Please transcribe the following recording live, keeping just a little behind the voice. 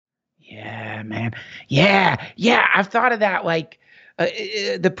Yeah, man. Yeah. I've thought of that. Like,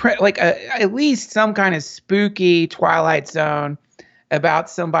 at least some kind of spooky Twilight Zone about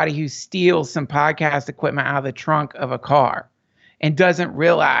somebody who steals some podcast equipment out of the trunk of a car and doesn't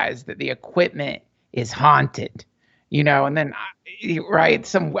realize that the equipment is haunted, and then,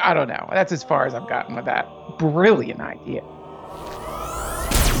 right, I don't know. That's as far as I've gotten with that. Brilliant idea.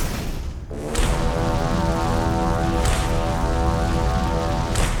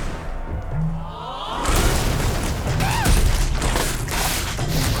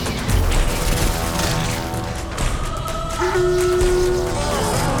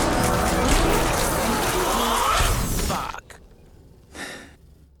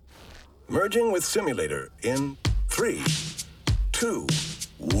 Merging with simulator in 3, 2,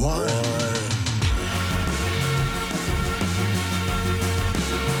 1.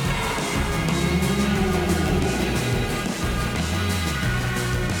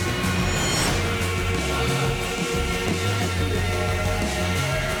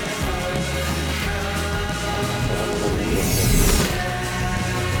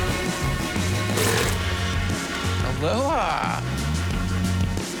 Aloha.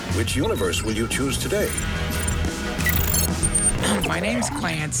 Which universe will you choose today? My name's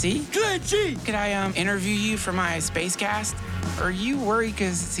Clancy. Clancy! Could I interview you for my space cast? Are you worried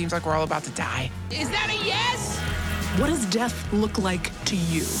because it seems like we're all about to die? Is that a yes? What does death look like to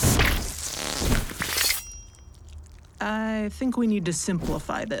you? I think we need to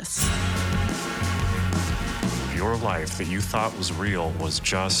simplify this. Your life that you thought was real was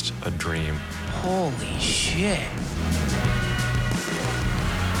just a dream. Holy shit.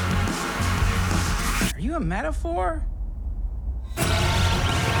 Are you a metaphor?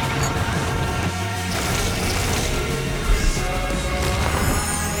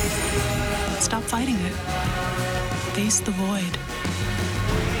 Stop fighting it. Face the void.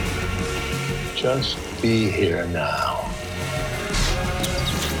 Just be here now.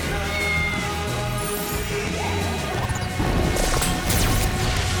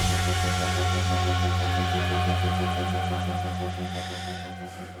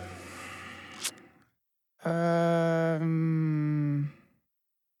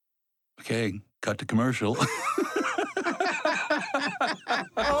 Okay, cut to commercial.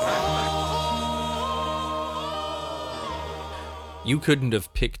 You couldn't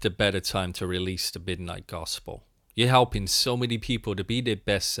have picked a better time to release the Midnight Gospel. You're helping so many people to be their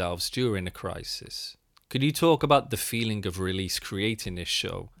best selves during a crisis. Could you talk about the feeling of release creating this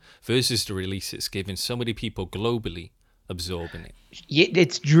show versus the release it's given so many people globally absorbing it?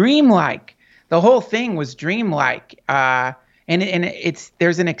 It's dreamlike. The whole thing was dreamlike. And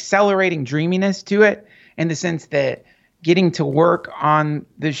there's an accelerating dreaminess to it, in the sense that getting to work on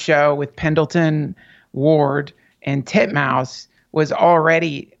the show with Pendleton Ward and Titmouse was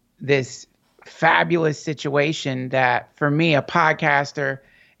already this fabulous situation that, for me, a podcaster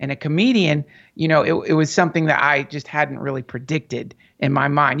and a comedian, it was something that I just hadn't really predicted in my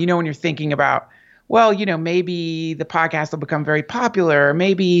mind. When you're thinking about, well, maybe the podcast will become very popular, or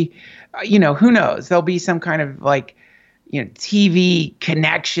maybe, who knows, there'll be some kind of TV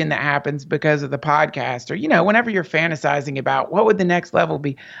connection that happens because of the podcast, or, whenever you're fantasizing about what would the next level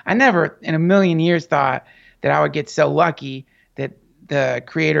be. I never in a million years thought that I would get so lucky that the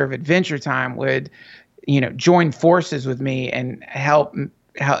creator of Adventure Time would, join forces with me and help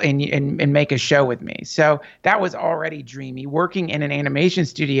and make a show with me. So that was already dreamy. Working in an animation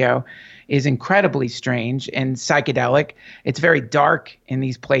studio is incredibly strange and psychedelic. It's very dark in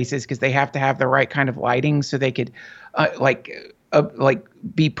these places because they have to have the right kind of lighting so they could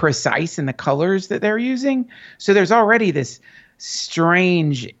be precise in the colors that they're using. So there's already this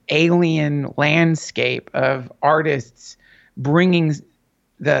strange alien landscape of artists bringing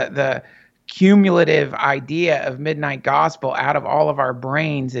the cumulative idea of Midnight Gospel out of all of our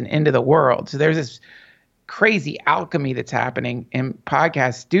brains and into the world. So there's this crazy alchemy that's happening in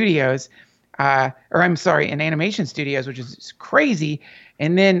podcast studios, in animation studios, which is crazy.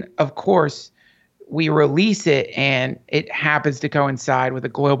 And then, of course, we release it and it happens to coincide with a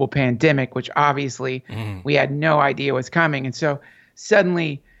global pandemic, which obviously we had no idea was coming. And so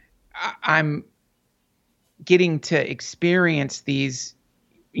suddenly I'm getting to experience these,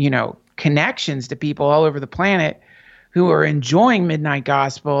 connections to people all over the planet who are enjoying Midnight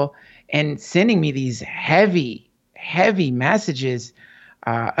Gospel and sending me these heavy, heavy messages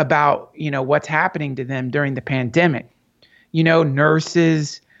about, what's happening to them during the pandemic.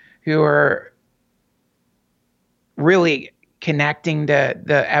 Nurses who are really connecting to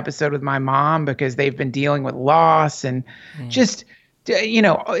the episode with my mom because they've been dealing with loss and just,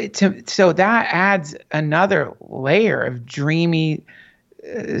 so that adds another layer of dreamy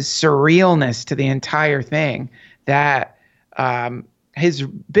surrealness to the entire thing that has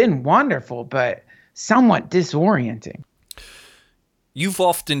been wonderful, but somewhat disorienting. You've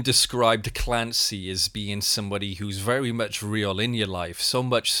often described Clancy as being somebody who's very much real in your life, so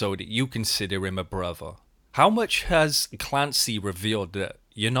much so that you consider him a brother. How much has Clancy revealed that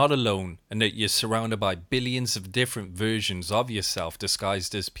you're not alone and that you're surrounded by billions of different versions of yourself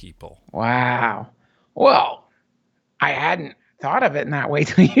disguised as people? Wow. Well, I hadn't thought of it in that way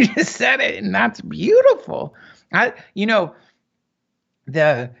till you just said it, and that's beautiful.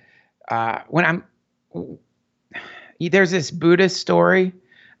 There's this Buddhist story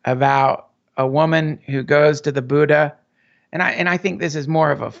about a woman who goes to the Buddha, and I think this is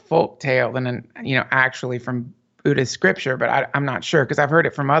more of a folk tale than actually from Buddhist scripture, but I'm not sure because I've heard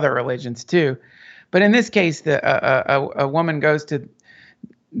it from other religions too. But in this case, a woman goes to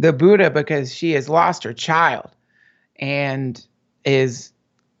the Buddha because she has lost her child and is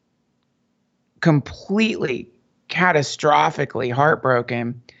completely catastrophically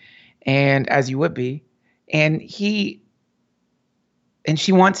heartbroken, and as you would be. And she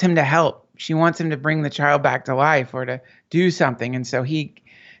wants him to help. She wants him to bring the child back to life or to do something. And so he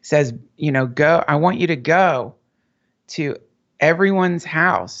says, go, I want you to go to everyone's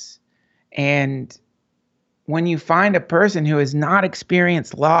house. And when you find a person who has not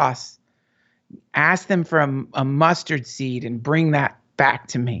experienced loss, ask them for a mustard seed and bring that back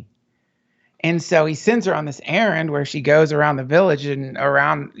to me. And so he sends her on this errand where she goes around the village and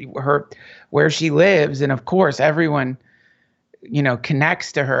around where she lives. And of course, everyone,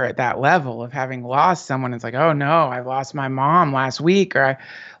 connects to her at that level of having lost someone. It's like, oh no, I lost my mom last week, or I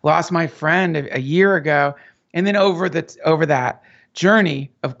lost my friend a year ago. And then over that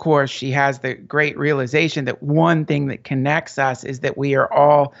journey, of course, she has the great realization that one thing that connects us is that we are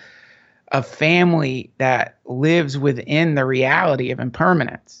all a family that lives within the reality of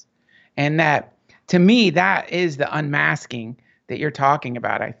impermanence. And that, to me, that is the unmasking that you're talking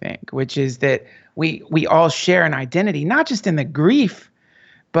about, I think, which is that we all share an identity, not just in the grief,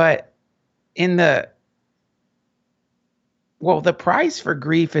 but in the price for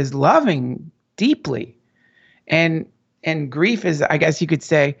grief is loving deeply. And grief is, I guess you could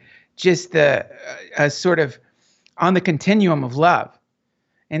say, just a sort of on the continuum of love.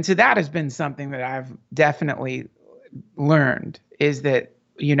 And so that has been something that I've definitely learned, is that,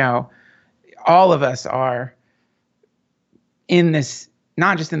 all of us are in this,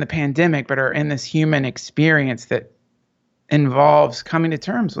 not just in the pandemic, but are in this human experience that involves coming to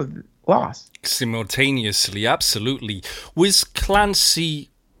terms with loss. Simultaneously, absolutely. Was Clancy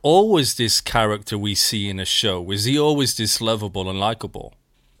always this character we see in a show? Was he always this lovable and likable?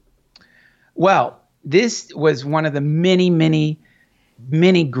 Well, this was one of the many, many,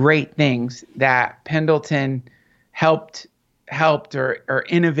 many great things that Pendleton helped or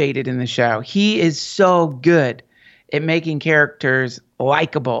innovated in the show. He is so good at making characters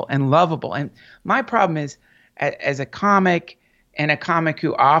likable and lovable. And my problem is, as a comic, and a comic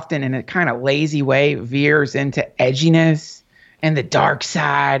who often in a kind of lazy way veers into edginess and the dark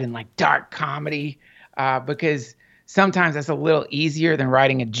side and like dark comedy, because sometimes that's a little easier than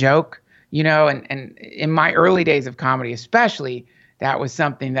writing a joke, and in my early days of comedy especially, that was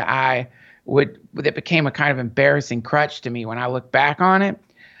something that that became a kind of embarrassing crutch to me when I look back on it.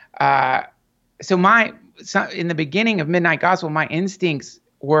 So in the beginning of Midnight Gospel, my instincts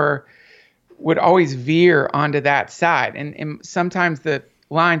would always veer onto that side. And sometimes the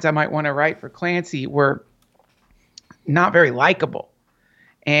lines I might want to write for Clancy were not very likable.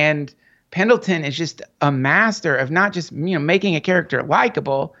 And Pendleton is just a master of not just, making a character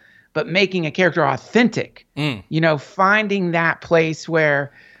likable, but making a character authentic. Finding that place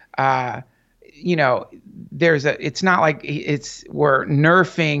where, it's not like we're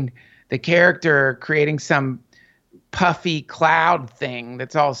nerfing the character, creating some puffy cloud thing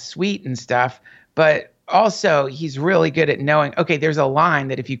that's all sweet and stuff. But also he's really good at knowing, okay, there's a line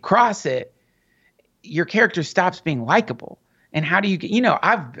that if you cross it, your character stops being likable. And how do you get,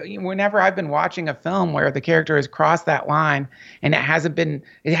 whenever I've been watching a film where the character has crossed that line and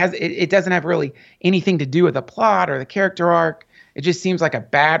it doesn't have really anything to do with the plot or the character arc. It just seems like a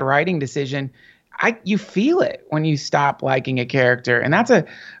bad writing decision. You feel it when you stop liking a character. And that's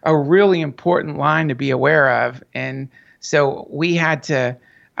a really important line to be aware of. And so we had to,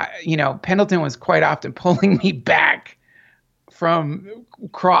 Pendleton was quite often pulling me back from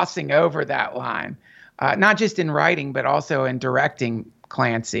crossing over that line. Not just in writing, but also in directing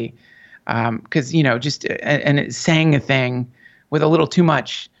Clancy. Because, and saying a thing with a little too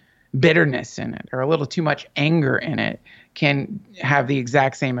much bitterness in it or a little too much anger in it can have the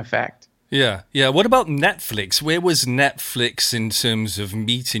exact same effect. Yeah, yeah. What about Netflix? Where was Netflix in terms of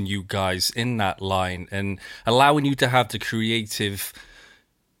meeting you guys in that line and allowing you to have the creative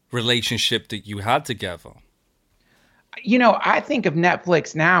relationship that you had together? You know, I think of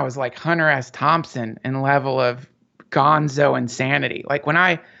Netflix now as like Hunter S. Thompson in level of gonzo insanity. Like when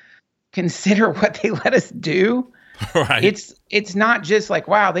I consider what they let us do, Right. it's not just like,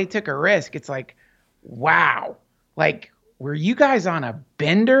 wow, they took a risk. It's like, wow, like, were you guys on a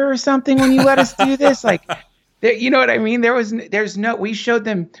bender or something when you let us do this? Like, you know what I mean? We showed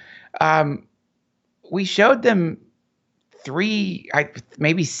them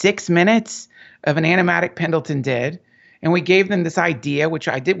maybe 6 minutes of an animatic Pendleton did. And we gave them this idea, which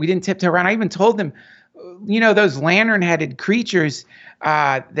I did. We didn't tiptoe around. I even told them, you know, those lantern-headed creatures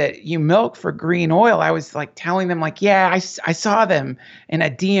that you milk for green oil. I was like telling them, like, yeah, I saw them in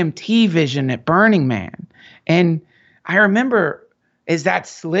a DMT vision at Burning Man. And I remember as that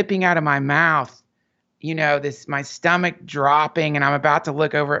slipping out of my mouth, you know, my stomach dropping, and I'm about to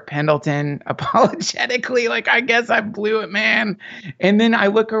look over at Pendleton apologetically, like, I guess I blew it, man. And then I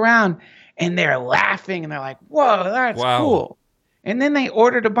look around and they're laughing and they're like, whoa, that's cool. And then they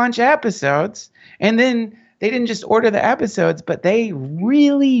ordered a bunch of episodes, and then they didn't just order the episodes, but they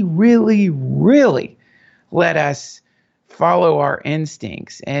really, really, really let us follow our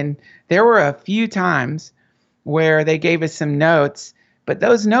instincts. And there were a few times where they gave us some notes, but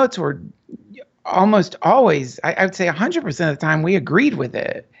those notes were almost always, I would say 100% of the time, we agreed with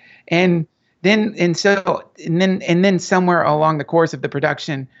it. And then somewhere along the course of the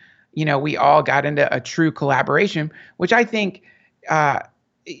production, you know, we all got into a true collaboration, which I think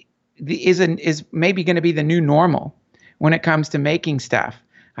is maybe going to be the new normal when it comes to making stuff.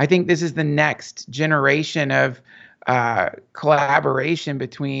 I think this is the next generation of collaboration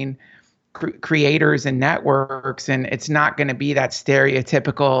between creators and networks, and it's not going to be that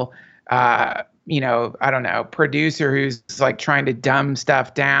stereotypical, you know, I don't know, producer who's like trying to dumb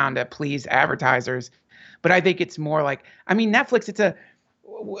stuff down to please advertisers. But I think it's more like, I mean, Netflix,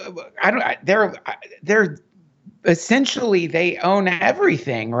 they're essentially, they own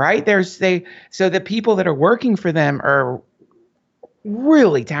everything, right? So the people that are working for them are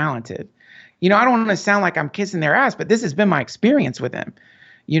really talented. You know, I don't want to sound like I'm kissing their ass, but this has been my experience with them.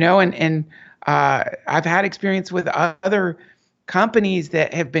 You know, and I've had experience with other companies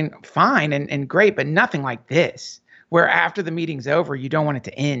that have been fine and great, but nothing like this, where after the meeting's over, you don't want it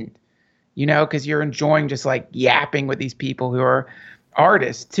to end, you know, because you're enjoying just like yapping with these people who are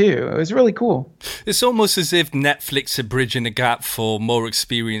artists too. It was really cool. It's almost as if Netflix are bridging the gap for more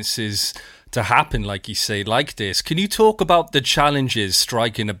experiences to happen, like you say, like this. Can you talk about the challenges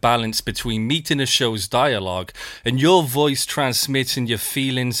striking a balance between meeting a show's dialogue and your voice transmitting your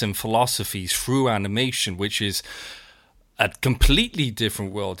feelings and philosophies through animation, which is a completely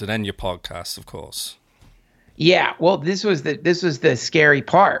different world than your podcast, of course? Yeah, well, this was the scary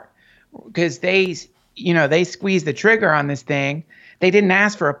part, because they squeezed the trigger on this thing. They didn't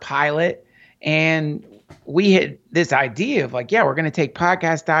ask for a pilot, and we had this idea of like, yeah, we're going to take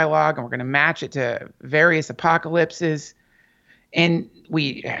podcast dialogue and we're going to match it to various apocalypses. And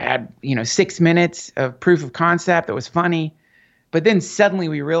we had, 6 minutes of proof of concept that was funny. But then suddenly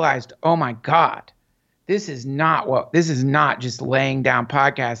we realized, oh my God, this is not just laying down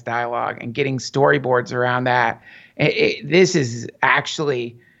podcast dialogue and getting storyboards around that. This is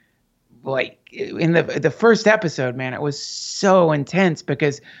actually like in the first episode, man, it was so intense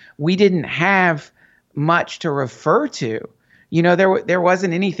because we didn't have much to refer to. There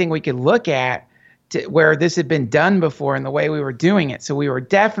wasn't anything we could look at where this had been done before in the way we were doing it. So we were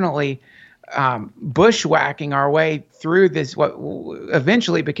definitely bushwhacking our way through this, what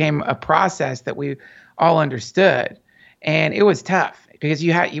eventually became a process that we all understood. And it was tough because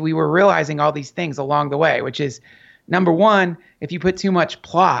we were realizing all these things along the way, which is, number one, if you put too much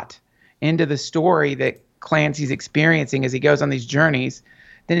plot into the story that Clancy's experiencing as he goes on these journeys,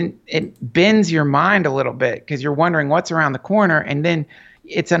 then it bends your mind a little bit because you're wondering what's around the corner. And then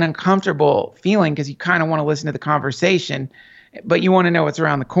it's an uncomfortable feeling because you kind of want to listen to the conversation, but you want to know what's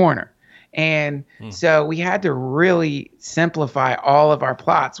around the corner. And so we had to really simplify all of our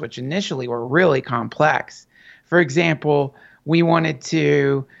plots, which initially were really complex. For example, we wanted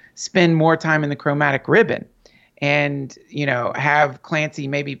to spend more time in the chromatic ribbon and, have Clancy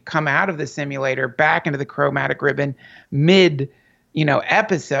maybe come out of the simulator back into the chromatic ribbon mid,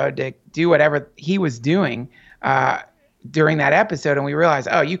 episode to do whatever he was doing during that episode. And we realized,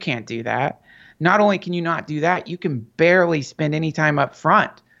 oh, you can't do that. Not only can you not do that, you can barely spend any time up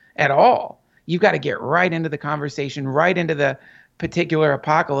front at all. You've got to get right into the conversation, right into the particular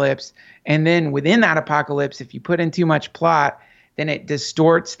apocalypse. And then within that apocalypse, if you put in too much plot, then it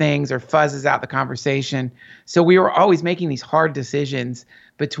distorts things or fuzzes out the conversation. So we were always making these hard decisions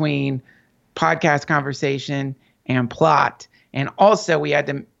between podcast conversation and plot. And also we had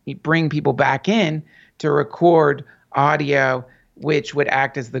to bring people back in to record audio, which would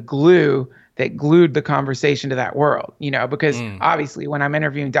act as the glue that glued the conversation to that world, because obviously when I'm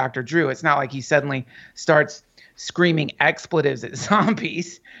interviewing Dr. Drew, it's not like he suddenly starts screaming expletives at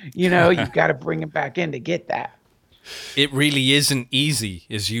zombies. You've got to bring him back in to get that. It really isn't easy,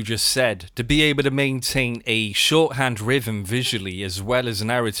 as you just said, to be able to maintain a shorthand rhythm visually as well as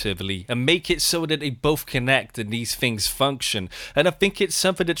narratively and make it so that they both connect and these things function. And I think it's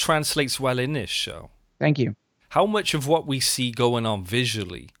something that translates well in this show. Thank you. How much of what we see going on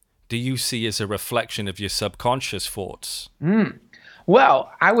visually do you see as a reflection of your subconscious thoughts?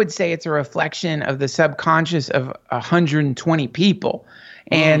 Well, I would say it's a reflection of the subconscious of 120 people.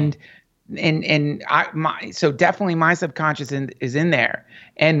 And so definitely my subconscious is in there.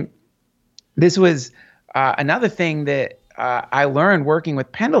 And this was another thing that I learned working with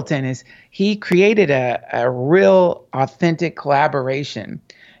Pendleton is he created a real authentic collaboration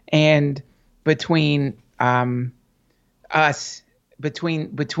and between us,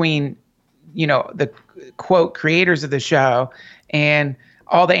 between the quote creators of the show and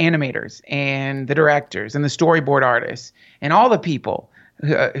all the animators and the directors and the storyboard artists and all the people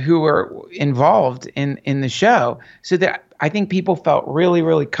who were involved in the show, so that I think people felt really,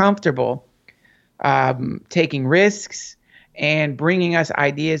 really comfortable taking risks and bringing us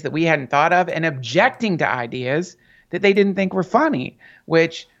ideas that we hadn't thought of and objecting to ideas that they didn't think were funny,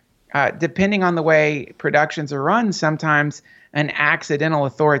 which depending on the way productions are run, sometimes an accidental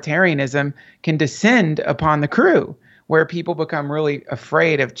authoritarianism can descend upon the crew, where people become really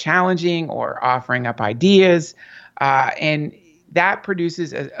afraid of challenging or offering up ideas. And that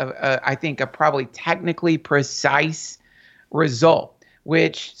produces, I think, a probably technically precise result,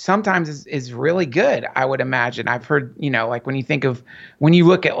 which sometimes is really good, I would imagine. I've heard, like when you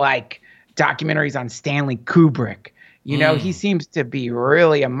look at like documentaries on Stanley Kubrick, he seems to be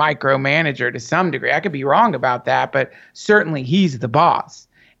really a micromanager to some degree. I could be wrong about that, but certainly he's the boss.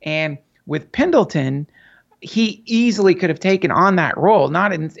 And with Pendleton, he easily could have taken on that role, and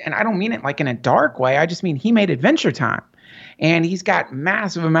I don't mean it like in a dark way. I just mean he made Adventure Time. And he's got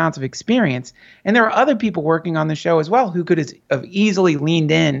massive amounts of experience. And there are other people working on the show as well who could have easily leaned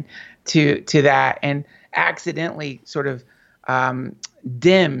in to that and accidentally sort of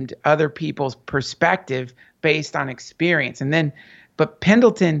dimmed other people's perspective based on experience. But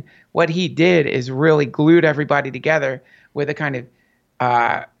Pendleton, what he did is really glued everybody together with a kind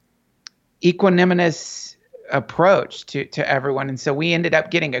of equanimous approach to everyone. And so we ended up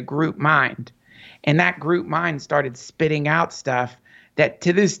getting a group mind. And that group mind started spitting out stuff that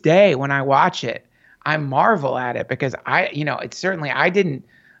to this day, when I watch it, I marvel at it because it's certainly, I didn't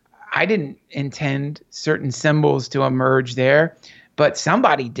intend certain symbols to emerge there, but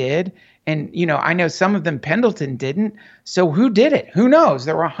somebody did. And, I know some of them Pendleton didn't. So who did it? Who knows?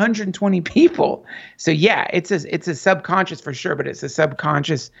 There were 120 people. So yeah, it's a subconscious for sure, but it's a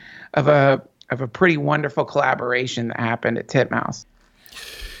subconscious of a pretty wonderful collaboration that happened at Titmouse.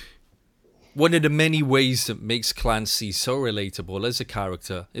 One of the many ways that makes Clancy so relatable as a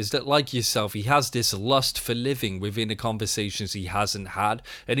character is that, like yourself, he has this lust for living within the conversations he hasn't had,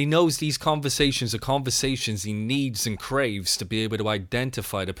 and he knows these conversations are conversations he needs and craves to be able to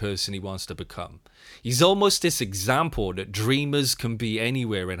identify the person he wants to become. He's almost this example that dreamers can be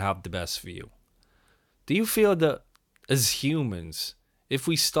anywhere and have the best view. Do you feel that, as humans, if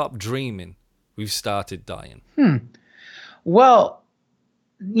we stop dreaming, we've started dying? Well,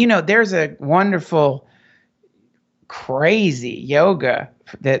 there's a wonderful, crazy yoga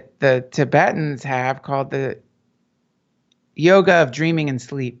that the Tibetans have called the yoga of dreaming and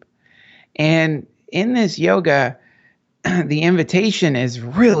sleep. And in this yoga, the invitation is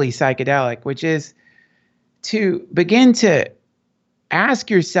really psychedelic, which is to begin to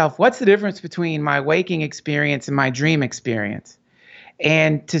ask yourself, what's the difference between my waking experience and my dream experience?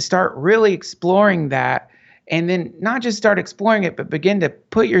 And to start really exploring that. And then not just start exploring it, but begin to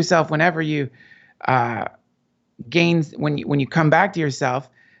put yourself whenever you when you come back to yourself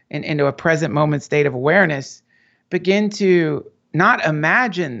and into a present moment state of awareness, begin to not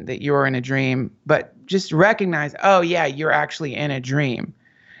imagine that you're in a dream, but just recognize, oh yeah, you're actually in a dream,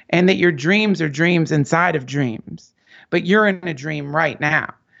 and that your dreams are dreams inside of dreams, but you're in a dream right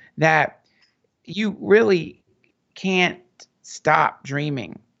now, that you really can't stop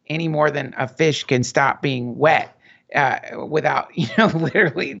dreaming any more than a fish can stop being wet without,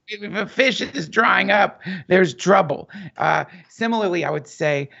 literally, if a fish is drying up, there's trouble. Similarly, I would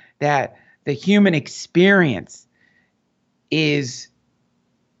say that the human experience is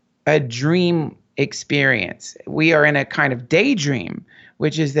a dream experience. We are in a kind of daydream,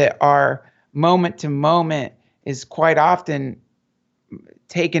 which is that our moment to moment is quite often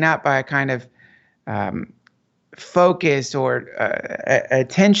taken up by a kind of focus or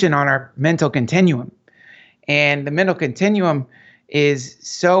attention on our mental continuum. And the mental continuum is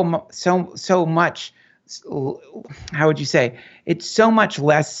so much, how would you say? It's so much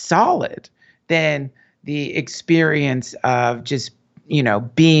less solid than the experience of just,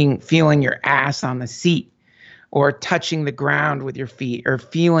 feeling your ass on the seat or touching the ground with your feet or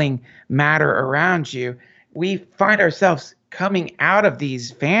feeling matter around you. We find ourselves coming out of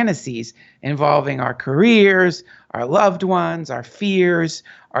these fantasies involving our careers, our loved ones, our fears,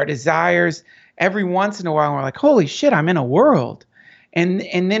 our desires. Every once in a while, we're like, holy shit, I'm in a world. And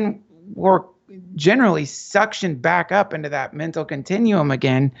then we're generally suctioned back up into that mental continuum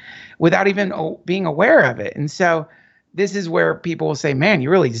again without even being aware of it. And so this is where people will say, man, you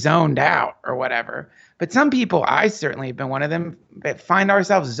really zoned out or whatever. But some people, I certainly have been one of them, that find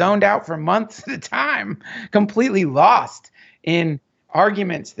ourselves zoned out for months at a time, completely lost in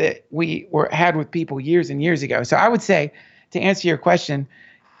arguments that we had with people years and years ago. So I would say, to answer your question,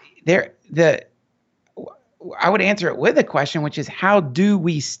 I would answer it with a question, which is, how do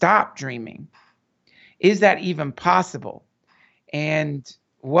we stop dreaming? Is that even possible? And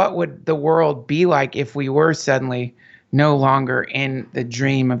what would the world be like if we were suddenly no longer in the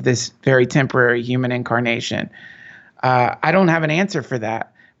dream of this very temporary human incarnation? I don't have an answer for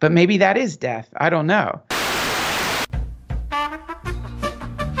that, but maybe that is death. I don't know.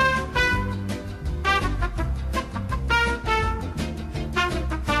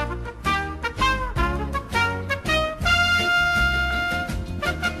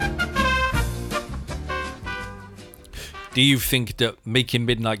 Do you think that making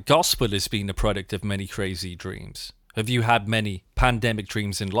Midnight Gospel has been a product of many crazy dreams? Have you had many pandemic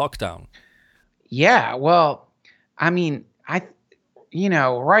dreams in lockdown? Yeah, well, I mean,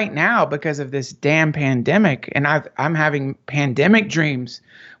 right now, because of this damn pandemic, and I'm having pandemic dreams,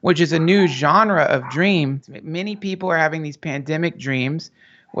 which is a new genre of dream. Many people are having these pandemic dreams,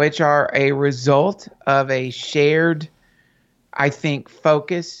 which are a result of a shared, I think,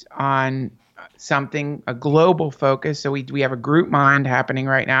 focus on something, a global focus. So we have a group mind happening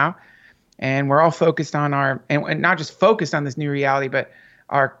right now, and we're all focused on and not just focused on this new reality, but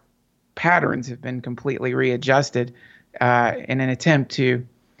our patterns have been completely readjusted in an attempt to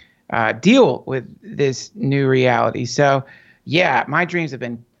deal with this new reality. So yeah, my dreams have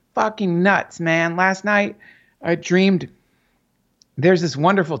been fucking nuts, man. Last night I dreamed there's this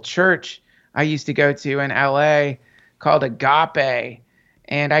wonderful church I used to go to in LA called Agape.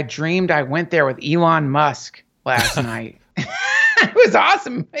 And I dreamed I went there with Elon Musk last night. It was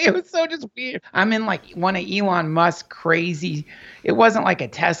awesome. It was so just weird. I'm in like one of Elon Musk's crazy, it wasn't like a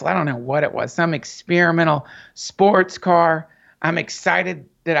Tesla, I don't know what it was, some experimental sports car. I'm excited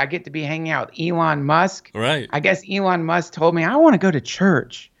that I get to be hanging out with Elon Musk. Right. I guess Elon Musk told me I want to go to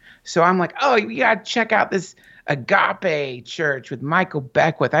church. So I'm like, oh, you got to check out this Agape church with Michael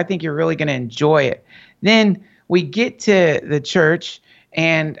Beckwith. I think you're really going to enjoy it. Then we get to the church,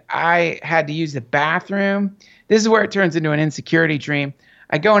 and I had to use the bathroom. This is where it turns into an insecurity dream.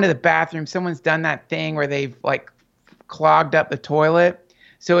 I go into the bathroom. Someone's done that thing where they've like clogged up the toilet.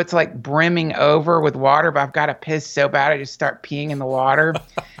 So it's like brimming over with water, but I've got to piss so bad I just start peeing in the water.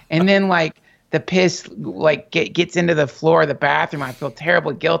 And then like the piss like gets into the floor of the bathroom. I feel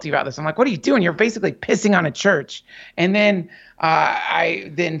terribly guilty about this. I'm like, what are you doing? You're basically pissing on a church. And then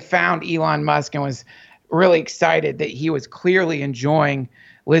I then found Elon Musk and was really excited that he was clearly enjoying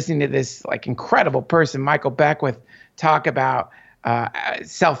listening to this like incredible person, Michael Beckwith, talk about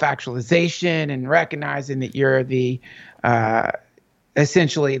self-actualization and recognizing that you're the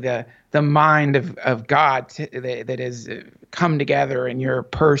essentially the mind of God that has come together in your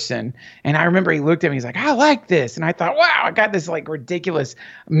person. And I remember he looked at me, he's like, I like this. And I thought, wow, I got this like ridiculous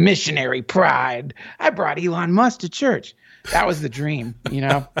missionary pride. I brought Elon Musk to church. That was the dream, you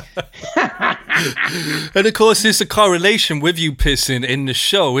know? And of course, there's a correlation with you pissing in the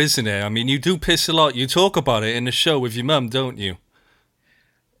show, isn't it? I mean, you do piss a lot. You talk about it in the show with your mum, don't you?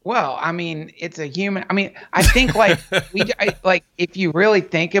 Well, I mean, it's a human. I mean, I think like like if you really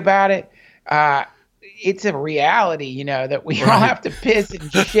think about it, it's a reality, you know, that we all have to piss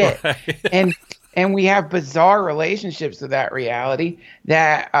and shit, and we have bizarre relationships with that reality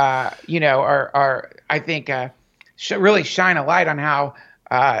that you know are I think really shine a light on how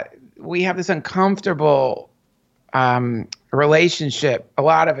we have this uncomfortable relationship. A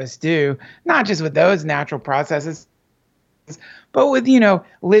lot of us do, not just with those natural processes, but with,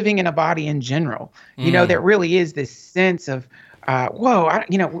 living in a body in general. There really is this sense of, whoa,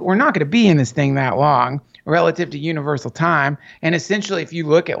 we're not going to be in this thing that long relative to universal time. And essentially, if you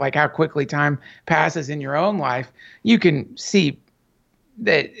look at like how quickly time passes in your own life, you can see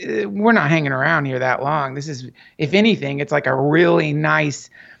that we're not hanging around here that long. This is, if anything, it's like a really nice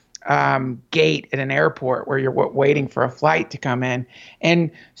gate at an airport where you're waiting for a flight to come in. And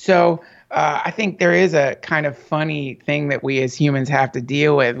so I think there is a kind of funny thing that we as humans have to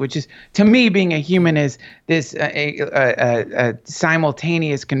deal with, which is, to me, being a human is this a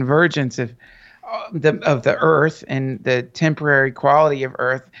simultaneous convergence of the earth and the temporary quality of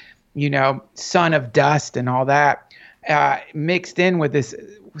earth, son of dust and all that, mixed in with this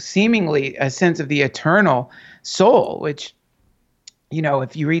seemingly a sense of the eternal soul, which,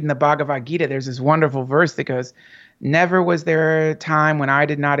 if you read in the Bhagavad Gita, there's this wonderful verse that goes, "Never was there a time when I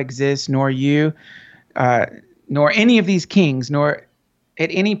did not exist, nor you, nor any of these kings, nor at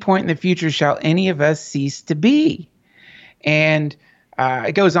any point in the future shall any of us cease to be." And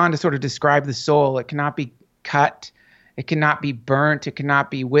it goes on to sort of describe the soul. It cannot be cut. It cannot be burnt. It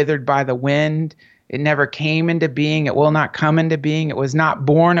cannot be withered by the wind. It never came into being. It will not come into being. It was not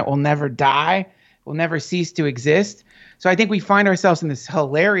born. It will never die. It will never cease to exist. So I think we find ourselves in this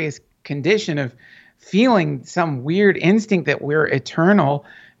hilarious condition of feeling some weird instinct that we're eternal,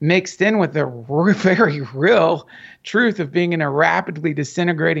 mixed in with the very real truth of being in a rapidly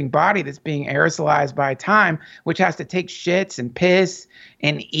disintegrating body that's being aerosolized by time, which has to take shits and piss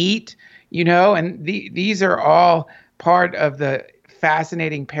and eat, and these are all part of the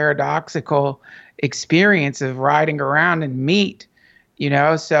fascinating paradoxical experience of riding around in meat,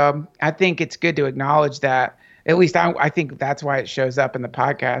 so I think it's good to acknowledge that. At least I think that's why it shows up in the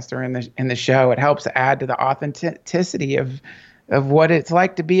podcast or in the show. It helps add to the authenticity of what it's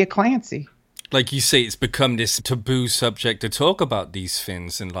like to be a Clancy. Like you say, it's become this taboo subject to talk about these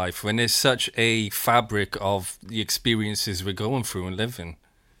things in life when there's such a fabric of the experiences we're going through and living.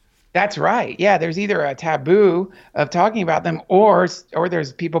 That's right. Yeah, there's either a taboo of talking about them or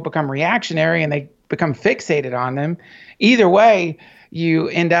there's people become reactionary and they become fixated on them. Either way, you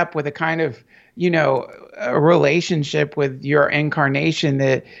end up with a kind of, a relationship with your incarnation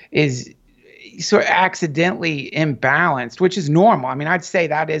that is sort of accidentally imbalanced, which is normal. I mean, I'd say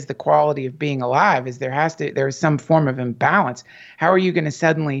that is the quality of being alive, is there's some form of imbalance. How are you going to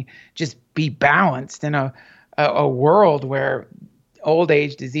suddenly just be balanced in a world where old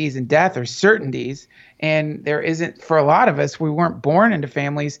age, disease, and death are certainties? And there isn't, for a lot of us, we weren't born into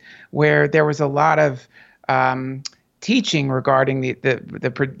families where there was a lot of teaching regarding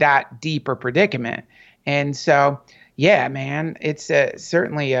that deeper predicament. And so, yeah, man, it's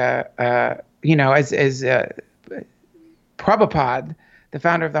certainly as Prabhupada, the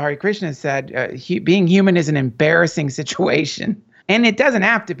founder of the Hare Krishna, said, being human is an embarrassing situation. And it doesn't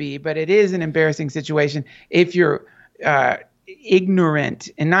have to be, but it is an embarrassing situation if you're ignorant,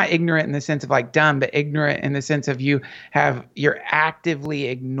 and not ignorant in the sense of like dumb, but ignorant in the sense of you're actively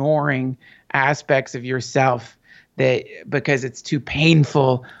ignoring aspects of yourself that because it's too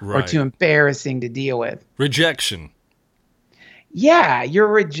painful or too embarrassing to deal with. Rejection. Yeah, you're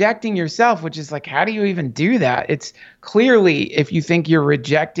rejecting yourself, which is like, how do you even do that? It's clearly, if you think you're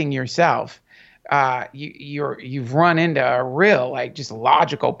rejecting yourself, you've run into a real, like, just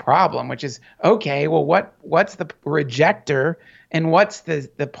logical problem, which is, okay, well, what's the rejector and what's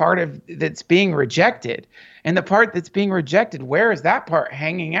the part of that's being rejected? And the part that's being rejected, where is that part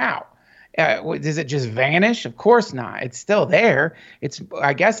hanging out? Does it just vanish? Of course not. It's still there. It's,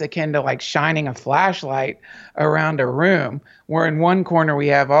 I guess, akin to like shining a flashlight around a room where in one corner we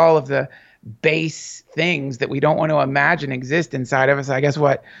have all of the base things that we don't want to imagine exist inside of us. I guess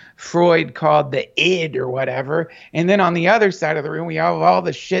what Freud called the id or whatever. And then on the other side of the room, we have all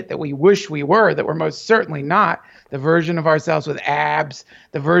the shit that we wish we were, that we're most certainly not. The version of ourselves with abs,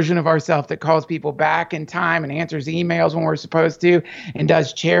 the version of ourselves that calls people back in time and answers emails when we're supposed to, and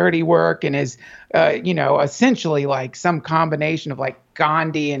does charity work and is, essentially like some combination of like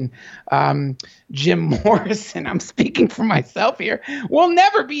Gandhi and Jim Morrison. I'm speaking for myself here. We'll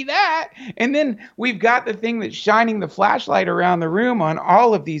never be that. And then we've got the thing that's shining the flashlight around the room on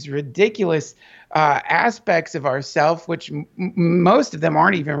all of these ridiculous aspects of ourself, which most of them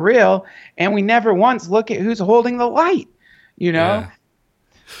aren't even real. And we never once look at who's holding the light, Yeah.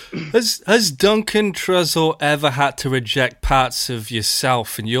 Has Duncan Trussell ever had to reject parts of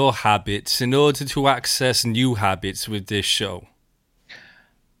yourself and your habits in order to access new habits with this show?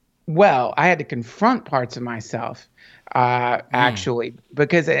 Well, I had to confront parts of myself, actually,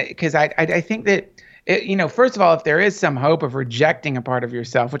 because I think that, first of all, if there is some hope of rejecting a part of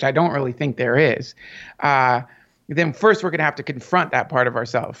yourself, which I don't really think there is, then first we're going to have to confront that part of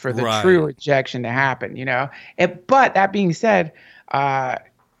ourselves for the Right. true rejection to happen, you know? But that being said,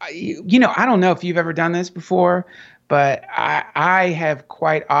 you know, I don't know if you've ever done this before, but I have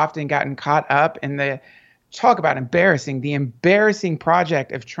quite often gotten caught up in talk about the embarrassing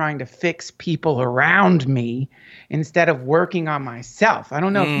project of trying to fix people around me instead of working on myself. I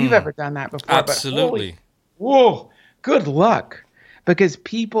don't know if you've ever done that before. Absolutely. But whoa, good luck. Because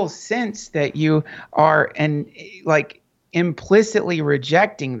people sense that you are implicitly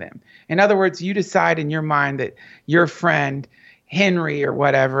rejecting them. In other words, you decide in your mind that your friend Henry or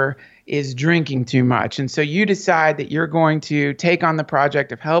whatever is drinking too much. And so you decide that you're going to take on the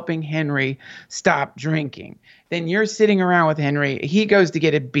project of helping Henry stop drinking. Then you're sitting around with Henry. He goes to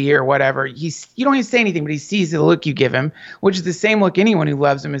get a beer or whatever. You don't even say anything, but he sees the look you give him, which is the same look anyone who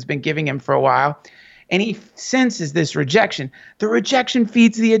loves him has been giving him for a while. And he senses this rejection. The rejection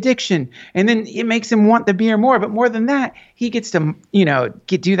feeds the addiction. And then it makes him want the beer more. But more than that, he gets to, you know,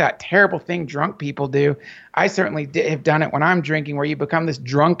 do that terrible thing drunk people do. I certainly have done it when I'm drinking, where you become this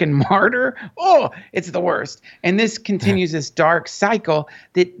drunken martyr. Oh, it's the worst. And this continues this dark cycle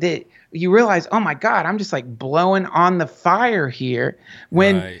that you realize, oh my God, I'm just like blowing on the fire here.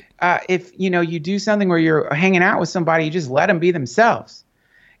 When if, you know, you do something where you're hanging out with somebody, you just let them be themselves.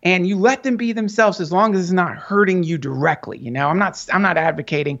 And you let them be themselves as long as it's not hurting you directly. You know, I'm not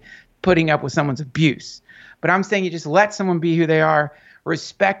advocating putting up with someone's abuse, but I'm saying you just let someone be who they are,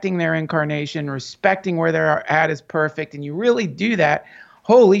 respecting their incarnation, respecting where they're at is perfect. And you really do that.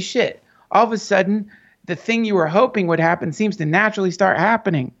 Holy shit. All of a sudden, the thing you were hoping would happen seems to naturally start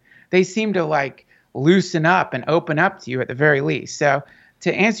happening. They seem to like loosen up and open up to you at the very least. So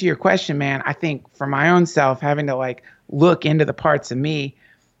to answer your question, man, I think for my own self, having to like look into the parts of me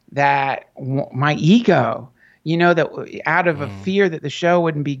that my ego, you know, that out of a fear that the show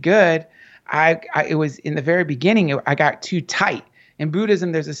wouldn't be good, it was in the very beginning, I got too tight. In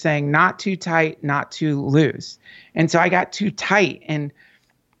Buddhism, there's a saying, not too tight, not too loose. And so I got too tight, and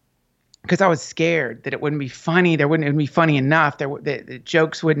because I was scared that it wouldn't be funny, it wouldn't be funny enough, the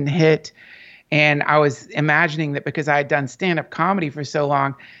jokes wouldn't hit. And I was imagining that because I had done stand-up comedy for so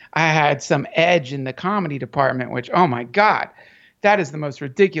long, I had some edge in the comedy department, which, oh my God, that is the most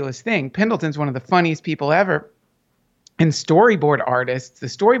ridiculous thing. Pendleton's one of the funniest people ever. And the storyboard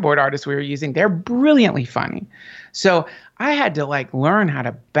artists we were using, they're brilliantly funny. So I had to like learn how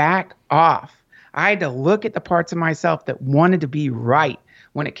to back off. I had to look at the parts of myself that wanted to be right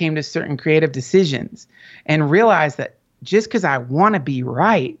when it came to certain creative decisions, and realize that just because I want to be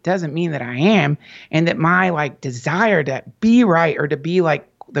right doesn't mean that I am, and that my like desire to be right or to be like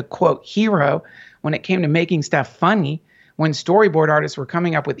the quote hero when it came to making stuff funny, when storyboard artists were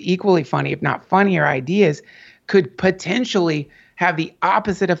coming up with equally funny, if not funnier ideas, could potentially have the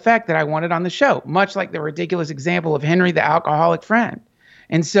opposite effect that I wanted on the show, much like the ridiculous example of Henry the alcoholic friend.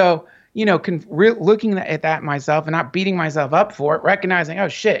 And so, you know, looking at that myself and not beating myself up for it, recognizing, oh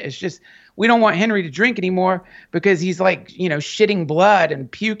shit, it's just, we don't want Henry to drink anymore because he's like, you know, shitting blood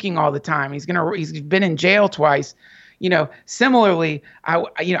and puking all the time. He's been in jail twice. You know, similarly,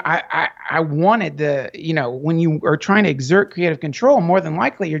 I wanted you know, when you are trying to exert creative control, more than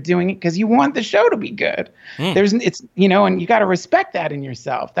likely you're doing it because you want the show to be good. It's, you know, and you got to respect that in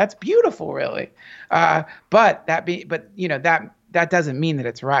yourself. That's beautiful, really. But you know, that doesn't mean that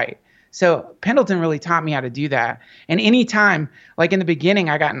it's right. So Pendleton really taught me how to do that. And anytime, like in the beginning,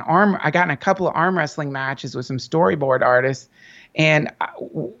 I got in a couple of arm wrestling matches with some storyboard artists. And,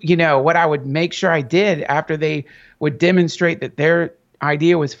 you know, what I would make sure I did after they would demonstrate that their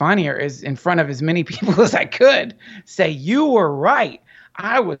idea was funnier is in front of as many people as I could say, you were right.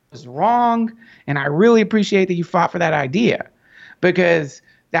 I was wrong. And I really appreciate that you fought for that idea, because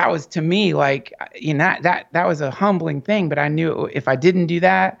that was, to me, like, you know, that was a humbling thing. But I knew if I didn't do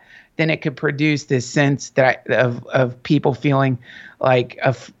that, then it could produce this sense that of people feeling like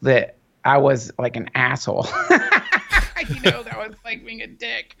that I was like an asshole. You know, that was like being a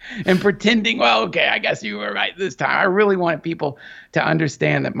dick and pretending, well, okay, I guess you were right this time. I really wanted people to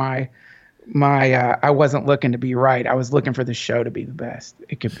understand that I wasn't looking to be right. I was looking for the show to be the best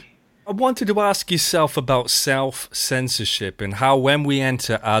it could be. I wanted to ask yourself about self-censorship and how when we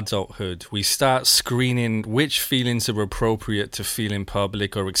enter adulthood, we start screening which feelings are appropriate to feel in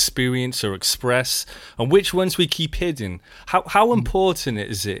public or experience or express, and which ones we keep hidden. How important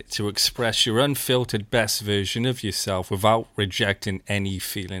is it to express your unfiltered best version of yourself without rejecting any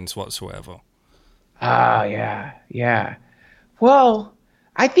feelings whatsoever? Yeah. Well,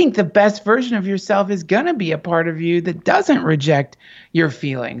 I think the best version of yourself is going to be a part of you that doesn't reject your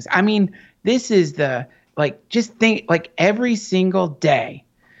feelings. I mean, this is just think like every single day,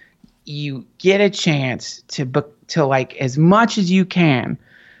 you get a chance to like, as much as you can,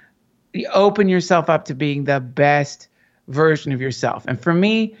 you open yourself up to being the best version of yourself. And for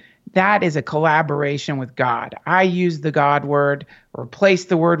me, that is a collaboration with God. I use the God word, replace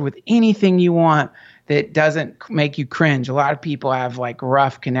the word with anything you want that doesn't make you cringe. A lot of people have like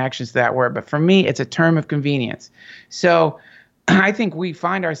rough connections to that word, but for me, it's a term of convenience. So I think we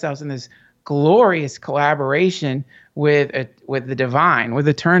find ourselves in this glorious collaboration with the divine, with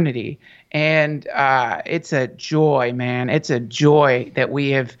eternity. And it's a joy, man. It's a joy that we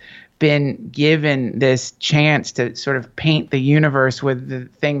have been given this chance to sort of paint the universe with the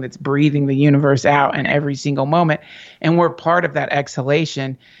thing that's breathing the universe out in every single moment. And we're part of that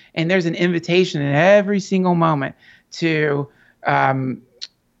exhalation. And there's an invitation in every single moment to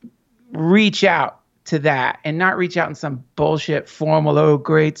reach out to that, and not reach out in some bullshit formal, oh,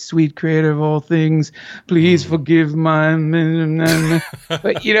 great, sweet, creator of all things, please forgive my,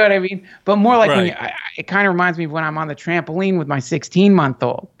 but you know what I mean? But more like, Right. it kind of reminds me of when I'm on the trampoline with my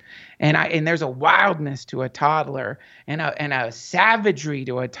 16-month-old. And there's a wildness to a toddler and a savagery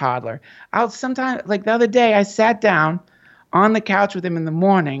to a toddler. I'll sometimes, like the other day, I sat down on the couch with him in the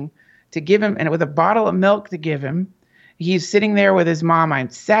morning to give him, and with a bottle of milk to give him. He's sitting there with his mom. I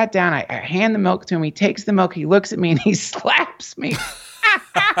sat down. I hand the milk to him. He takes the milk. He looks at me and he slaps me.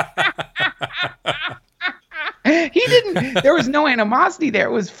 He didn't. There was no animosity there.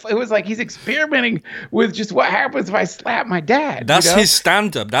 It was like he's experimenting with just what happens if I slap my dad. That's his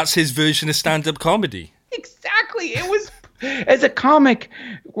stand-up. That's his version of stand-up comedy. Exactly. It was, as a comic,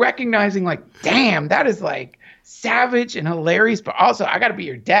 recognizing like, damn, that is like savage and hilarious, but also I got to be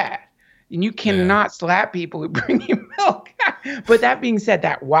your dad. And you cannot slap people who bring you milk. But that being said,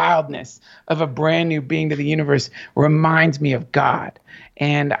 that wildness of a brand new being to the universe reminds me of God.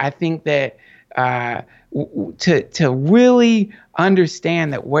 And I think that to really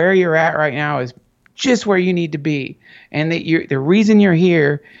understand that where you're at right now is just where you need to be. And that the reason you're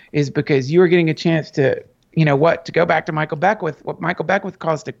here is because you are getting a chance to, to go back to Michael Beckwith, what Michael Beckwith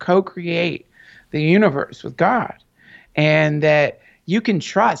calls to co-create the universe with God. And that you can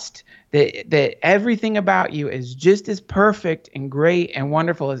trust that everything about you is just as perfect and great and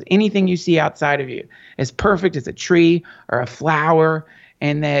wonderful as anything you see outside of you, as perfect as a tree or a flower,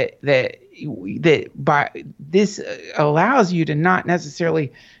 and that by this allows you to not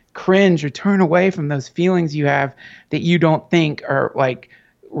necessarily cringe or turn away from those feelings you have that you don't think are like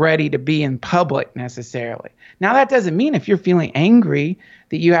ready to be in public necessarily. Now, that doesn't mean if you're feeling angry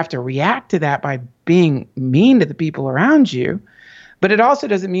that you have to react to that by being mean to the people around you. But it also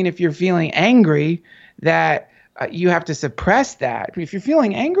doesn't mean if you're feeling angry that you have to suppress that. If you're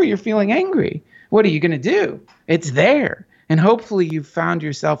feeling angry, you're feeling angry. What are you going to do? It's there. And hopefully you've found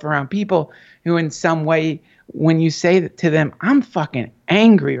yourself around people who in some way, when you say to them, I'm fucking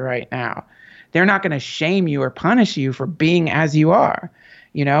angry right now, they're not going to shame you or punish you for being as you are.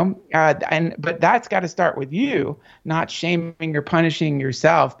 But that's got to start with you, not shaming or punishing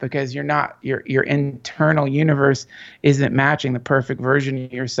yourself because you're not, your internal universe isn't matching the perfect version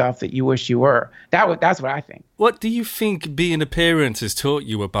of yourself that you wish you were. That's what I think. What do you think being a parent has taught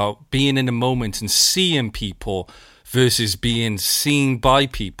you about being in a moment and seeing people versus being seen by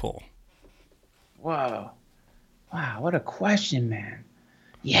people? Whoa. Wow, what a question, man.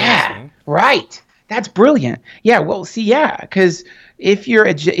 Yeah, right. That's brilliant. Yeah, well, see, because if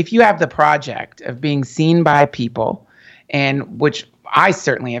you have the project of being seen by people, and which I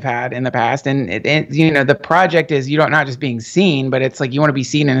certainly have had in the past, and the project is not just being seen, but it's like you want to be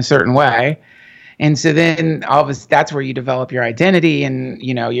seen in a certain way, and so then that's where you develop your identity and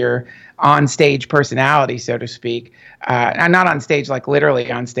your on-stage personality, so to speak. Not on stage like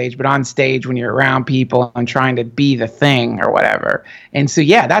literally on stage, but on stage when you're around people and trying to be the thing or whatever. And so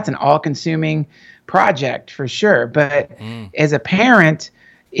that's an all-consuming project for sure. But as a parent,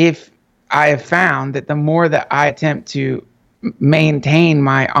 if I have found that the more that I attempt to maintain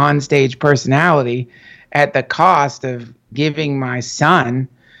my onstage personality at the cost of giving my son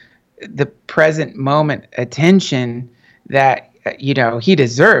the present moment attention that he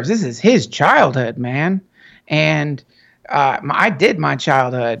deserves. This is his childhood, man. And I did my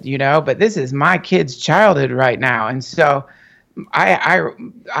childhood, but this is my kid's childhood right now. And so I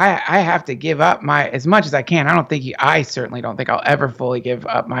have to give up as much as I can. I certainly don't think I'll ever fully give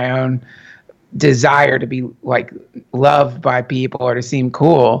up my own desire to be like loved by people or to seem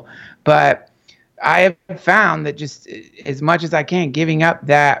cool. But I have found that just as much as I can, giving up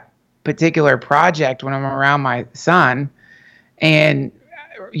that particular project when I'm around my son and,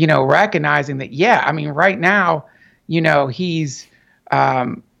 recognizing that, right now, he's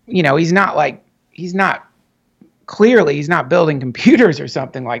not clearly he's not building computers or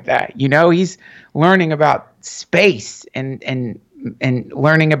something like that. You know, he's learning about space and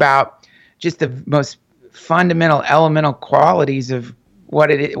learning about just the most fundamental elemental qualities of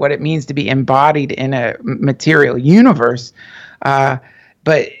what it means to be embodied in a material universe.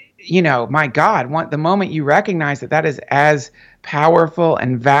 But you know, my God, the moment you recognize that is as powerful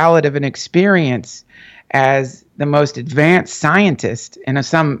and valid of an experience as the most advanced scientist in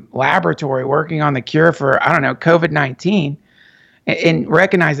some laboratory working on the cure for, I don't know, COVID-19, and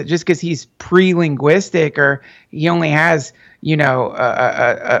recognize that just because he's pre-linguistic or he only has, you know,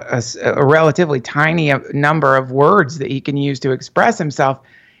 a relatively tiny number of words that he can use to express himself,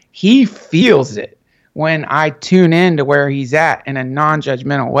 he feels it when I tune in to where he's at in a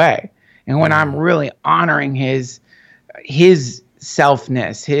non-judgmental way. And when I'm really honoring his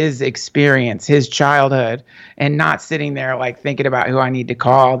selfness, his experience, his childhood, and not sitting there like thinking about who I need to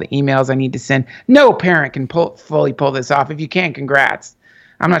call, the emails I need to send. No parent can fully pull this off. If you can, congrats.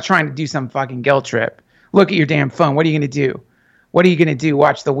 I'm not trying to do some fucking guilt trip. Look at your damn phone. What are you going to do? What are you going to do?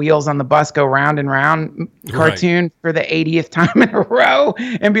 Watch the wheels on the bus go round and round cartoon for the 80th time in a row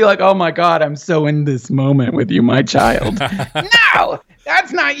and be like, oh my God, I'm so in this moment with you, my child. No,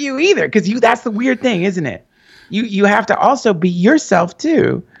 that's not you either. Because that's the weird thing, isn't it? You have to also be yourself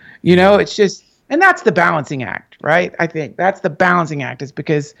too. You know, it's just, and that's the balancing act, right? I think that's the balancing act, is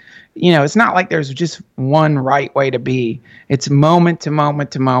because, you know, it's not like there's just one right way to be. It's moment to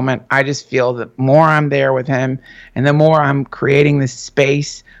moment to moment. I just feel that more I'm there with him and the more I'm creating this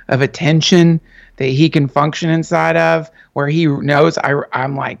space of attention that he can function inside of, where he knows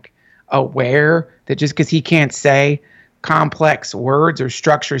I'm like aware that just because he can't say complex words or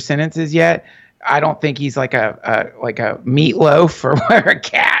structure sentences yet, I don't think he's like a meatloaf or a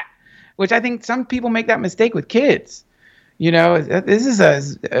cat, which I think some people make that mistake with kids. You know, this is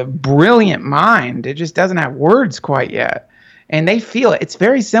a brilliant mind. It just doesn't have words quite yet. And they feel it. It's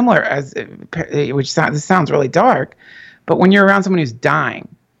very similar this sounds really dark, but when you're around someone who's dying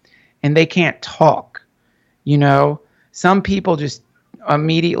and they can't talk, you know, some people just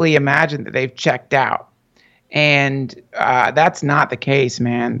immediately imagine that they've checked out. And that's not the case,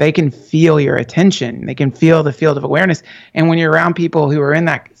 man. They can feel your attention. They can feel the field of awareness. And when you're around people who are in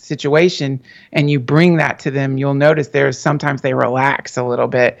that situation and you bring that to them, you'll notice sometimes they relax a little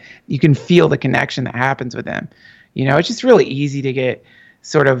bit. You can feel the connection that happens with them. You know, it's just really easy to get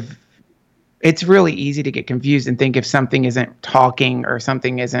confused and think if something isn't talking or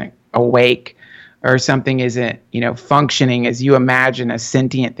something isn't awake or something isn't, you know, functioning as you imagine a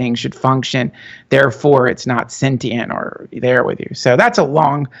sentient thing should function, therefore it's not sentient or there with you. So that's a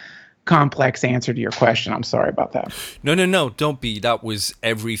long, complex answer to your question. I'm sorry about that. No, don't be. That was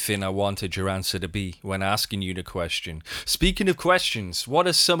everything I wanted your answer to be when asking you the question. Speaking of questions, what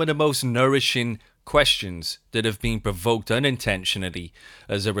are some of the most nourishing questions that have been provoked unintentionally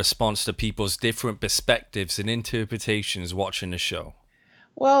as a response to people's different perspectives and interpretations watching the show?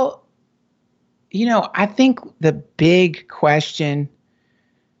 Well, you know, I think the big question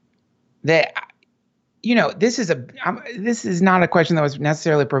that, you know, this is not a question that was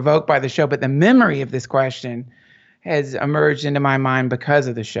necessarily provoked by the show, but the memory of this question has emerged into my mind because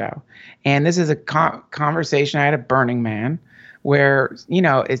of the show. And this is a conversation I had at Burning Man, where, you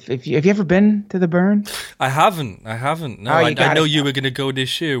know, have you ever been to the Burn? I haven't. No, I know you were going to go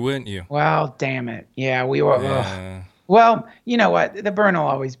this year, weren't you? Well, damn it. Yeah, we were. Yeah. Well, you know what? The Burn will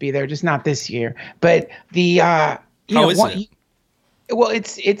always be there, just not this year. But how is it? Well,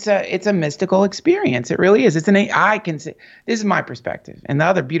 it's a mystical experience. It really is. I can say, this is my perspective. And the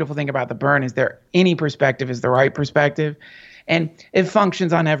other beautiful thing about the Burn is any perspective is the right perspective, and it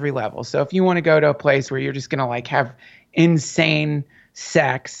functions on every level. So if you want to go to a place where you're just gonna like have insane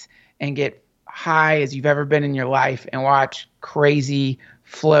sex and get high as you've ever been in your life and watch crazy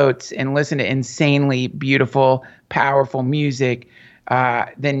floats and listen to insanely beautiful, powerful music,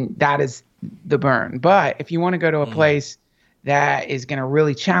 then that is the Burn. But if you want to go to a place that is going to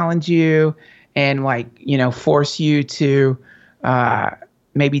really challenge you and, like, you know, force you to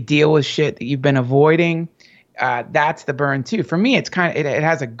maybe deal with shit that you've been avoiding, that's the Burn too. For me, it's it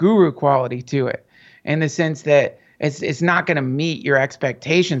has a guru quality to it, in the sense that it's not going to meet your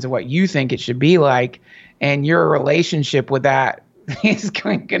expectations of what you think it should be like, and your relationship with that is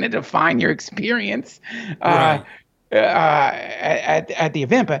going to define your experience at the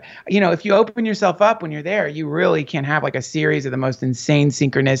event. But, you know, if you open yourself up when you're there, you really can have like a series of the most insane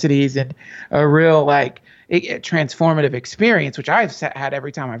synchronicities and a real transformative experience, which I've had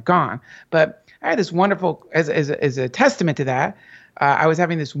every time I've gone. But I had this wonderful, as a testament to that, I was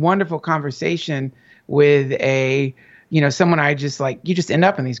having this wonderful conversation with a someone I just like, you just end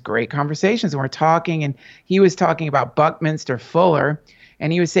up in these great conversations, and we're talking, and he was talking about Buckminster Fuller,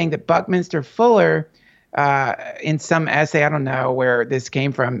 and he was saying that Buckminster Fuller, in some essay, I don't know where this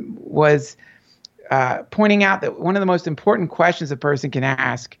came from, was pointing out that one of the most important questions a person can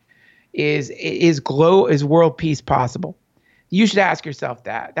ask is world peace possible? You should ask yourself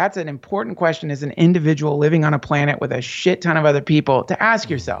that. That's an important question as an individual living on a planet with a shit ton of other people to ask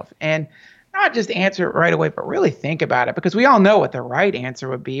yourself, and not just answer it right away, but really think about it, because we all know what the right answer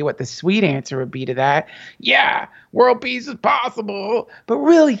would be, what the sweet answer would be to that. Yeah, world peace is possible, but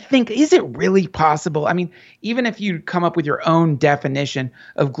really think, is it really possible? I mean, even if you come up with your own definition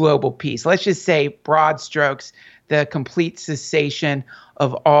of global peace, let's just say broad strokes, the complete cessation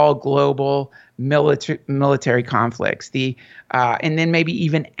of all global military conflicts, and then maybe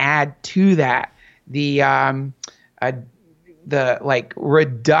even add to that the like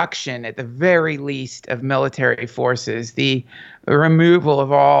reduction at the very least of military forces, the removal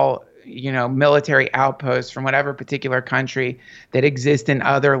of all, military outposts from whatever particular country that exist in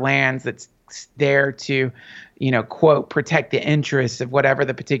other lands that's there to, quote, protect the interests of whatever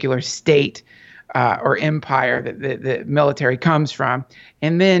the particular state or empire that the military comes from.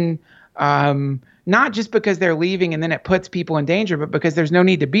 And then not just because they're leaving and then it puts people in danger, but because there's no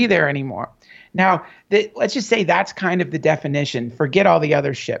need to be there anymore. Now, let's just say that's kind of the definition. Forget all the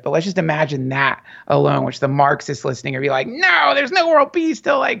other shit, but let's just imagine that alone, which the Marxists listening are be like, no, there's no world peace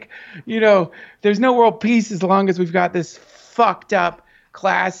till there's no world peace as long as we've got this fucked up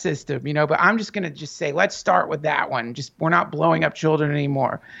class system, but I'm just going to just say, let's start with that one. We're not blowing up children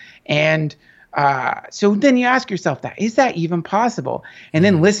anymore. And so then you ask yourself is that even possible? And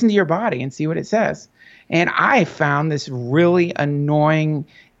then listen to your body and see what it says. And I found this really annoying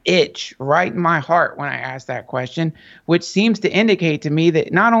itch right in my heart when I asked that question, which seems to indicate to me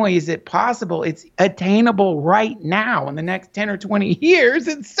that not only is it possible, it's attainable right now in the next 10 or 20 years.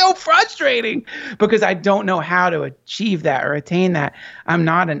 It's so frustrating because I don't know how to achieve that or attain that. I'm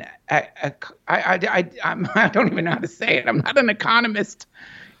not I don't even know how to say it. I'm not an economist.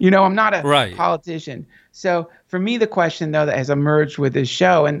 I'm not a politician. So for me, the question, though, that has emerged with this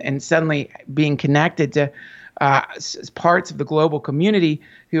show and suddenly being connected to parts of the global community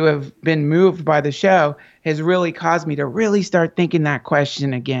who have been moved by the show has really caused me to really start thinking that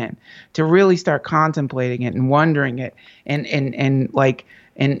question again, to really start contemplating it and wondering it, and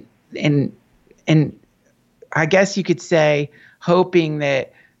I guess you could say hoping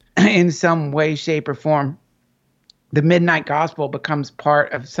that in some way, shape, or form, the Midnight Gospel becomes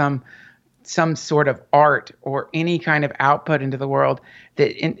part of some sort of art or any kind of output into the world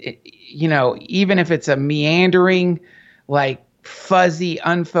that, even if it's a meandering, like fuzzy,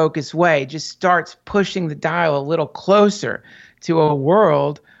 unfocused way, just starts pushing the dial a little closer to a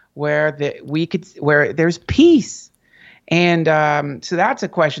world where where there's peace. And so that's a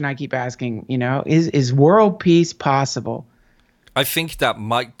question I keep asking, is world peace possible? I think that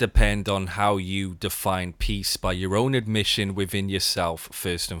might depend on how you define peace by your own admission within yourself,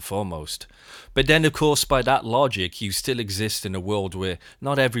 first and foremost. But then, of course, by that logic, you still exist in a world where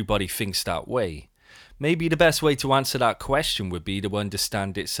not everybody thinks that way. Maybe the best way to answer that question would be to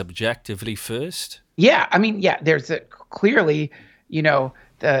understand it subjectively first? Yeah, I mean, there's clearly, the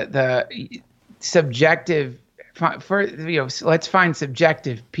subjective, let's find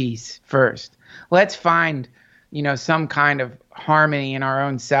subjective peace first. Let's find, some kind of harmony in our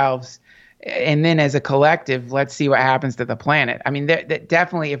own selves. And then as a collective, let's see what happens to the planet. I mean, that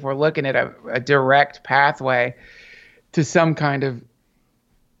definitely, if we're looking at a direct pathway to some kind of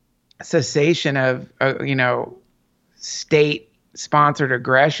cessation of, state-sponsored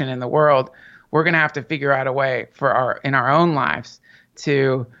aggression in the world, we're going to have to figure out a way in our own lives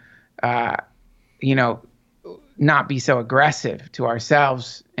to, not be so aggressive to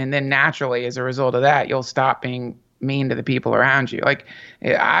ourselves. And then naturally, as a result of that, you'll stop being mean to the people around you. Like,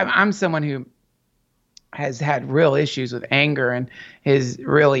 I'm someone who has had real issues with anger and has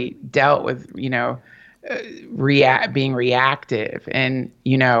really dealt with, being reactive. And,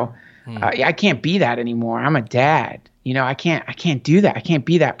 I can't be that anymore. I'm a dad. I can't do that. I can't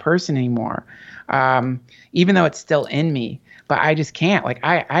be that person anymore. Even though it's still in me, but I just can't. Like,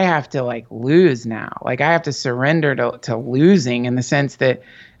 I have to lose now. Like, I have to surrender to losing, in the sense that,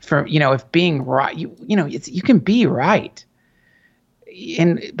 if being right, you can be right.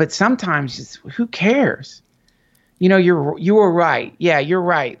 But sometimes who cares? You were right. Yeah, you're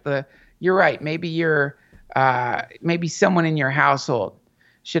right. You're right. Maybe someone in your household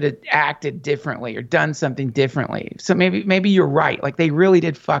should have acted differently or done something differently. So maybe you're right. Like, they really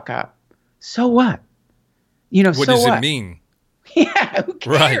did fuck up. So what? What does it mean? Yeah, who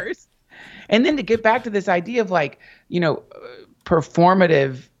cares? Right. And then to get back to this idea of like,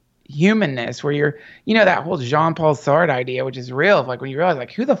 performative humanness, where you're, that whole Jean-Paul Sartre idea, which is real, of like when you realize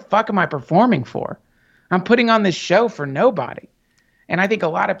like, who the fuck am I performing for? I'm putting on this show for nobody. And I think a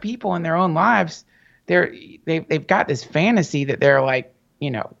lot of people in their own lives, they've got this fantasy that they're like,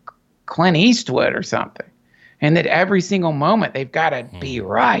 Clint Eastwood or something. And that every single moment they've got to be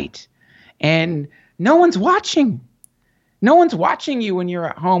right. And no one's watching. No one's watching you when you're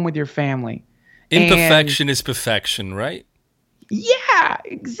at home with your family. Imperfection is perfection, right? Yeah,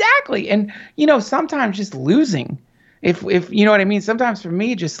 exactly. And, sometimes just losing, if you know what I mean, sometimes for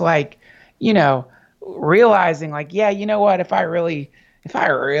me, just like, realizing like, yeah, you know what, if I really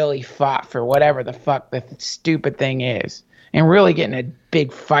fought for whatever the fuck the stupid thing is and really get in a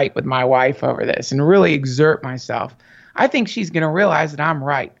big fight with my wife over this and really exert myself, I think she's going to realize that I'm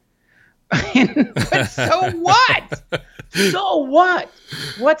right. But so what? So what?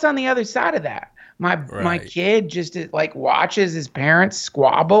 What's on the other side of that? My kid just like watches his parents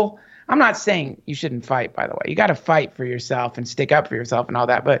squabble. I'm not saying you shouldn't fight, by the way. You got to fight for yourself and stick up for yourself and all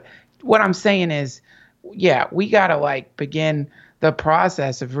that. But what I'm saying is, yeah, we got to like begin the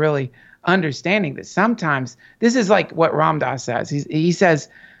process of really understanding that sometimes this is like what Ram Dass says. He says,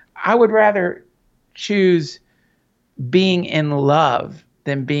 I would rather choose being in love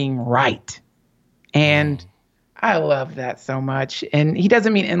than being right. And I love that so much. And he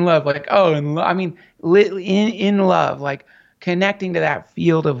doesn't mean in love, like, oh, I mean, in love, like connecting to that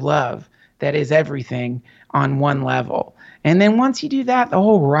field of love that is everything on one level. And then once you do that, the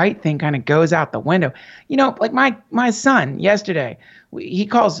whole right thing kind of goes out the window. Like my son yesterday, we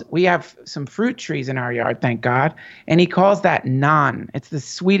have some fruit trees in our yard, thank God. And he calls that nan. It's the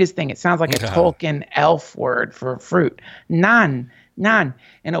sweetest thing. It sounds like a Tolkien elf word for fruit. Nan. And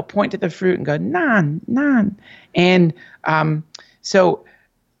he'll point to the fruit and go, nan. And so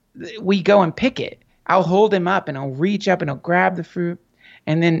we go and pick it. I'll hold him up and he'll reach up and he'll grab the fruit.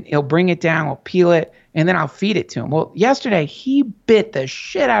 And then he'll bring it down, we'll peel it, and then I'll feed it to him. Well, yesterday, he bit the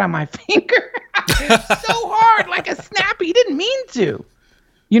shit out of my finger so hard, like a snappy. He didn't mean to.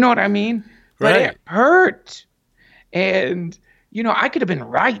 You know what I mean? But it hurt. And, I could have been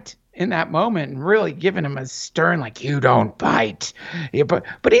right in that moment and really given him a stern, like, you don't bite. Yeah, but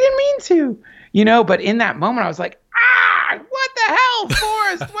he didn't mean to, But in that moment, I was like, what the hell,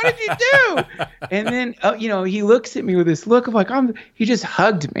 Forrest? What did you do? And then, he looks at me with this look of like, he just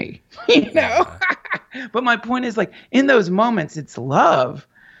hugged me, But my point is like, in those moments, it's love,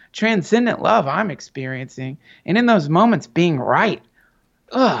 transcendent love I'm experiencing. And in those moments being right,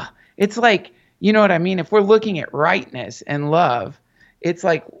 it's like, you know what I mean? If we're looking at rightness and love, it's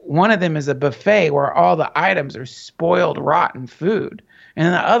like one of them is a buffet where all the items are spoiled, rotten food.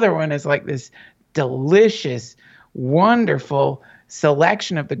 And the other one is like this delicious, wonderful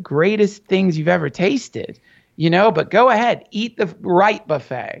selection of the greatest things you've ever tasted, but go ahead, eat the right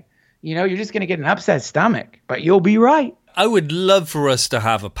buffet. You're just going to get an upset stomach, but you'll be right. I would love for us to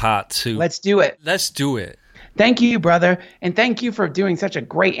have a part 2. Let's do it. Thank you, brother. And thank you for doing such a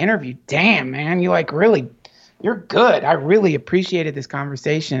great interview. Damn, man. You're good. I really appreciated this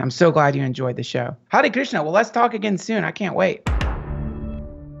conversation. I'm so glad you enjoyed the show. Hare Krishna. Well, let's talk again soon. I can't wait.